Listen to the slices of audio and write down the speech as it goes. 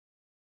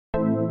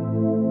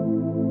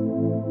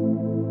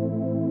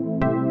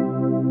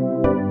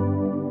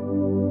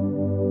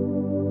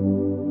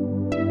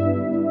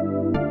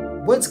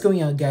What's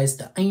going on, guys?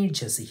 The Iron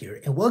Chelsea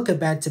here, and welcome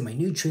back to my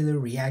new trailer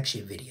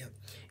reaction video.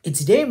 And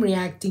today I'm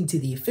reacting to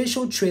the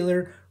official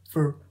trailer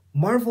for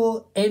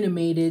Marvel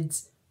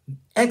Animated's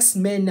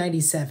X-Men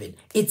 97.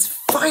 It's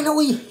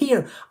finally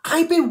here!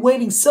 I've been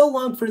waiting so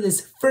long for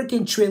this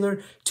freaking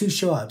trailer to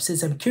show up,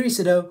 since I'm curious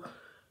to know,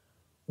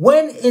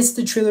 when is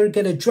the trailer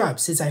gonna drop?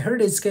 Since I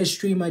heard it's gonna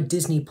stream on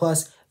Disney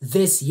Plus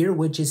this year,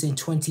 which is in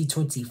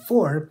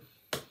 2024.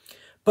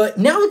 But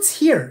now it's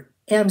here.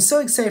 And I'm so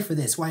excited for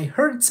this. Well, I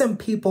heard some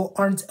people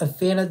aren't a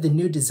fan of the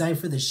new design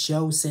for the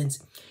show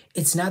since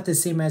it's not the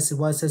same as it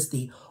was as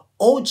the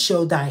old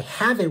show that I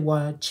haven't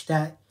watched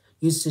that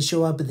used to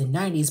show up in the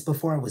 90s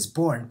before I was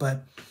born.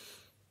 But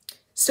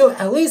still,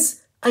 at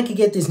least I could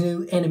get this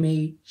new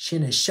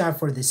animation a shot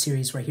for this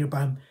series right here.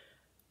 But I'm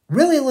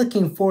really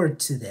looking forward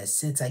to this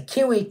since I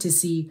can't wait to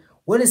see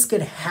what is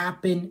going to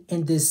happen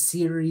in this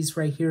series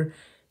right here.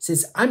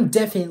 Since I'm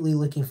definitely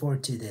looking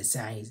forward to this.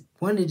 I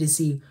wanted to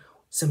see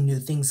some new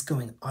things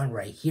going on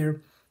right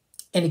here.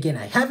 And again,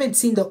 I haven't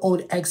seen the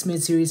old X-Men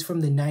series from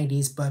the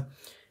 90s, but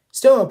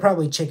still I'll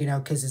probably check it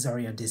out because it's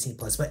already on Disney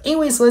Plus. But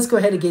anyways, let's go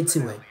ahead and get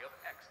to it.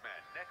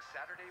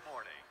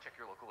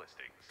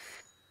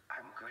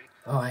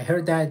 Oh, I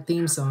heard that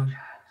theme song.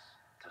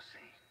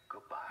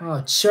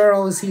 Oh,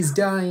 Charles, he's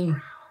dying.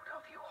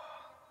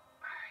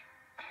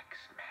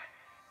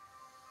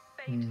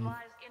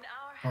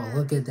 Oh,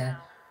 look at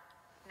that.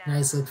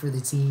 Nice look for the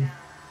team.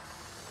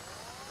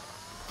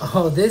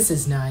 Oh, this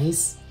is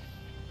nice.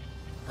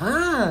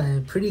 Ah,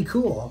 pretty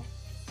cool.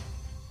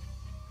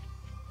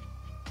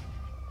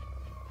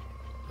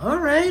 All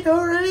right,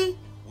 all right.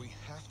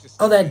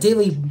 Oh, that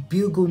Daily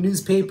Bugle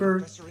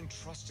newspaper.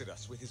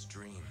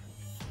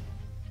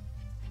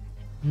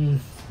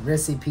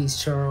 Rest in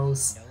peace,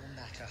 Charles. No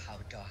matter how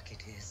dark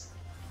it is.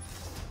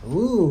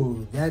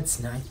 Ooh, that's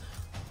nice.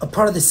 A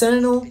part of the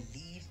Sentinel?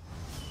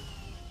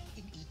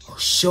 Oh,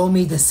 show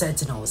me the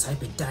Sentinels. I've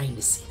been dying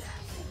to see that.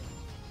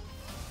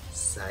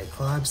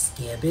 Cyclops,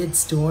 Gambit,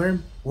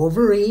 Storm,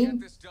 Wolverine.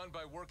 Get this done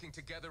by working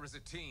together as a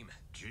team.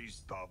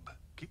 Jeez, Bob,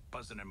 keep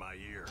buzzing in my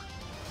ear.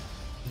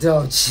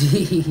 Oh,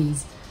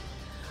 jeez.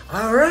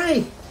 All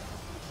right.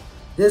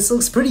 This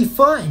looks pretty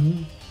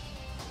fun.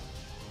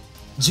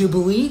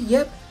 Jubilee,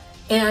 yep.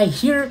 And I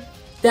hear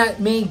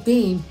that main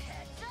theme.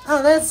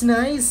 Oh, that's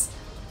nice.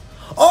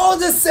 Oh,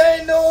 the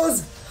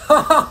Sentinels!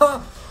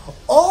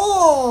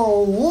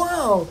 Oh,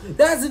 wow.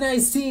 That's a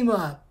nice team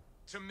up.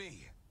 To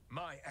me,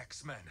 my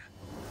X-Men.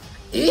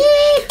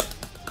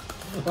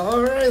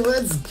 Alright,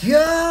 let's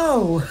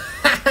go!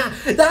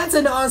 That's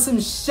an awesome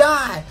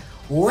shot!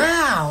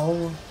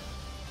 Wow!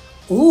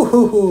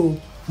 Ooh!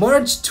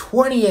 March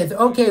 20th.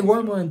 Okay,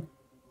 one.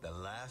 The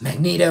last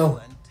Magneto.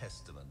 and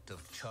testament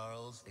of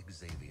Charles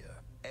Xavier.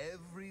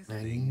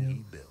 Everything he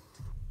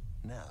built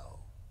now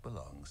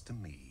belongs to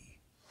me.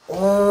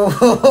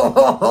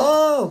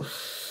 Oh!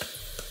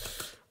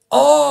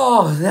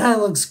 Oh, that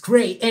looks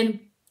great. And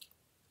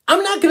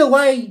I'm not gonna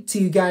lie to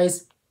you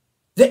guys.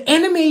 The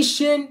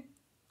animation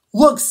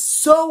looks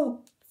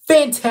so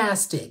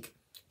fantastic.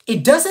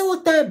 It doesn't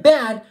look that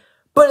bad,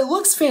 but it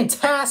looks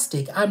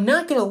fantastic. I'm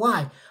not gonna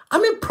lie.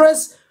 I'm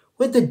impressed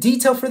with the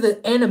detail for the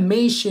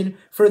animation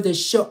for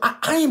this show.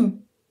 I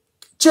am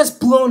just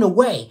blown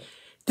away.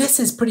 This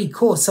is pretty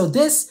cool. So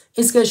this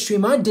is gonna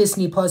stream on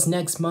Disney Plus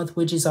next month,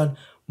 which is on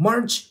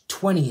March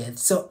 20th.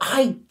 So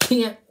I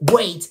can't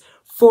wait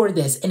for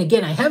this. And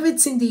again, I haven't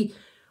seen the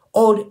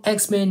old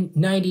X-Men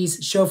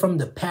 90s show from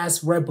the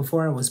past right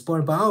before I was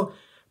born, but I'll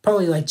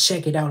probably like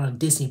check it out on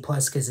Disney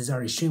Plus because it's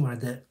already streamed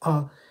on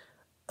all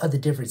of the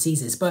different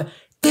seasons. But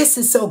this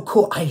is so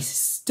cool. I'm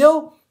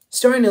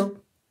starting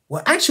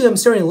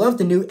to love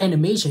the new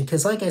animation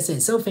because like I said,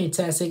 it's so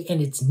fantastic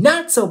and it's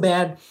not so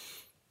bad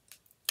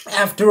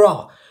after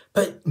all.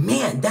 But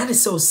man, that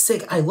is so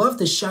sick. I love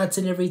the shots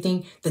and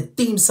everything, the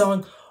theme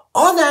song,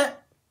 all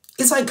that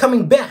is like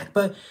coming back.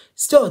 But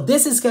still,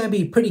 this is going to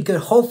be pretty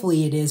good.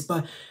 Hopefully it is.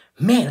 But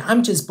man,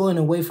 I'm just blown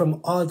away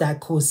from all that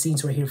cool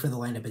scenes right here for the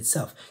lineup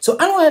itself. So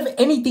I don't have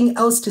anything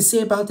else to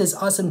say about this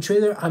awesome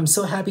trailer. I'm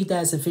so happy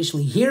that it's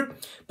officially here.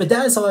 But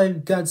that is all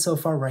I've got so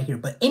far right here.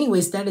 But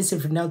anyways, that is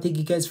it for now. Thank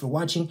you guys for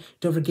watching.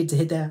 Don't forget to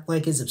hit that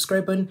like and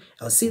subscribe button.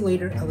 I'll see you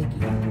later. I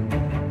like you.